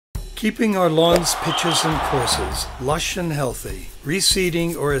Keeping our lawns, pitches, and courses lush and healthy,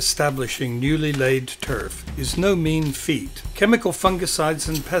 reseeding or establishing newly laid turf is no mean feat. Chemical fungicides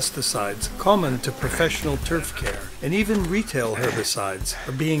and pesticides, common to professional turf care, and even retail herbicides,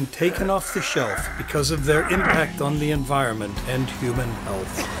 are being taken off the shelf because of their impact on the environment and human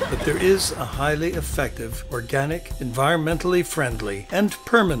health. But there is a highly effective, organic, environmentally friendly, and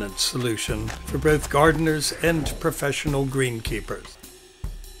permanent solution for both gardeners and professional greenkeepers.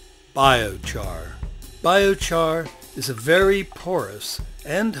 Biochar. Biochar is a very porous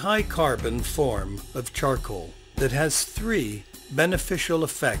and high-carbon form of charcoal that has three beneficial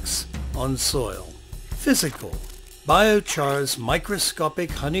effects on soil. Physical. Biochar's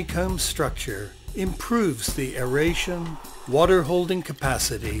microscopic honeycomb structure improves the aeration, water-holding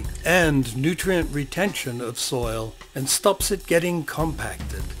capacity, and nutrient retention of soil and stops it getting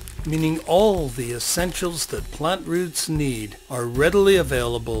compacted, meaning all the essentials that plant roots need are readily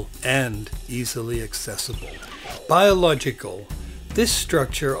available and easily accessible. Biological. This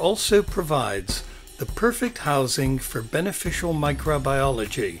structure also provides the perfect housing for beneficial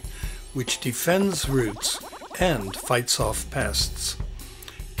microbiology, which defends roots and fights off pests.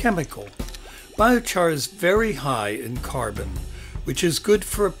 Chemical. Biochar is very high in carbon, which is good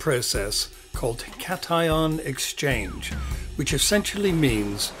for a process called cation exchange, which essentially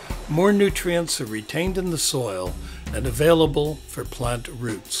means more nutrients are retained in the soil and available for plant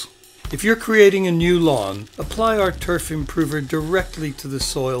roots. If you're creating a new lawn, apply our turf improver directly to the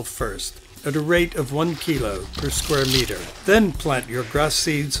soil first, at a rate of 1 kilo per square meter. Then plant your grass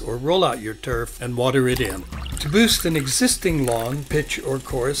seeds or roll out your turf and water it in. To boost an existing lawn, pitch, or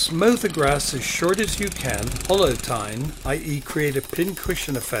course, mow the grass as short as you can, hollow tine, i.e. create a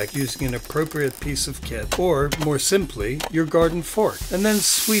pin-cushion effect using an appropriate piece of kit, or, more simply, your garden fork, and then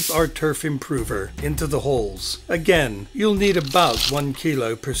sweep our turf improver into the holes. Again, you'll need about 1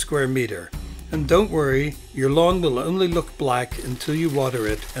 kilo per square meter. And don't worry, your lawn will only look black until you water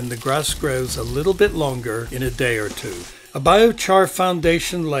it and the grass grows a little bit longer in a day or two. A biochar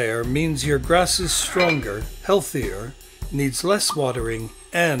foundation layer means your grass is stronger, healthier, needs less watering,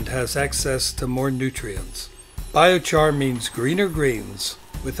 and has access to more nutrients. Biochar means greener greens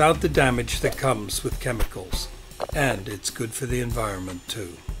without the damage that comes with chemicals. And it's good for the environment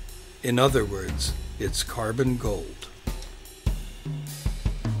too. In other words, it's carbon gold.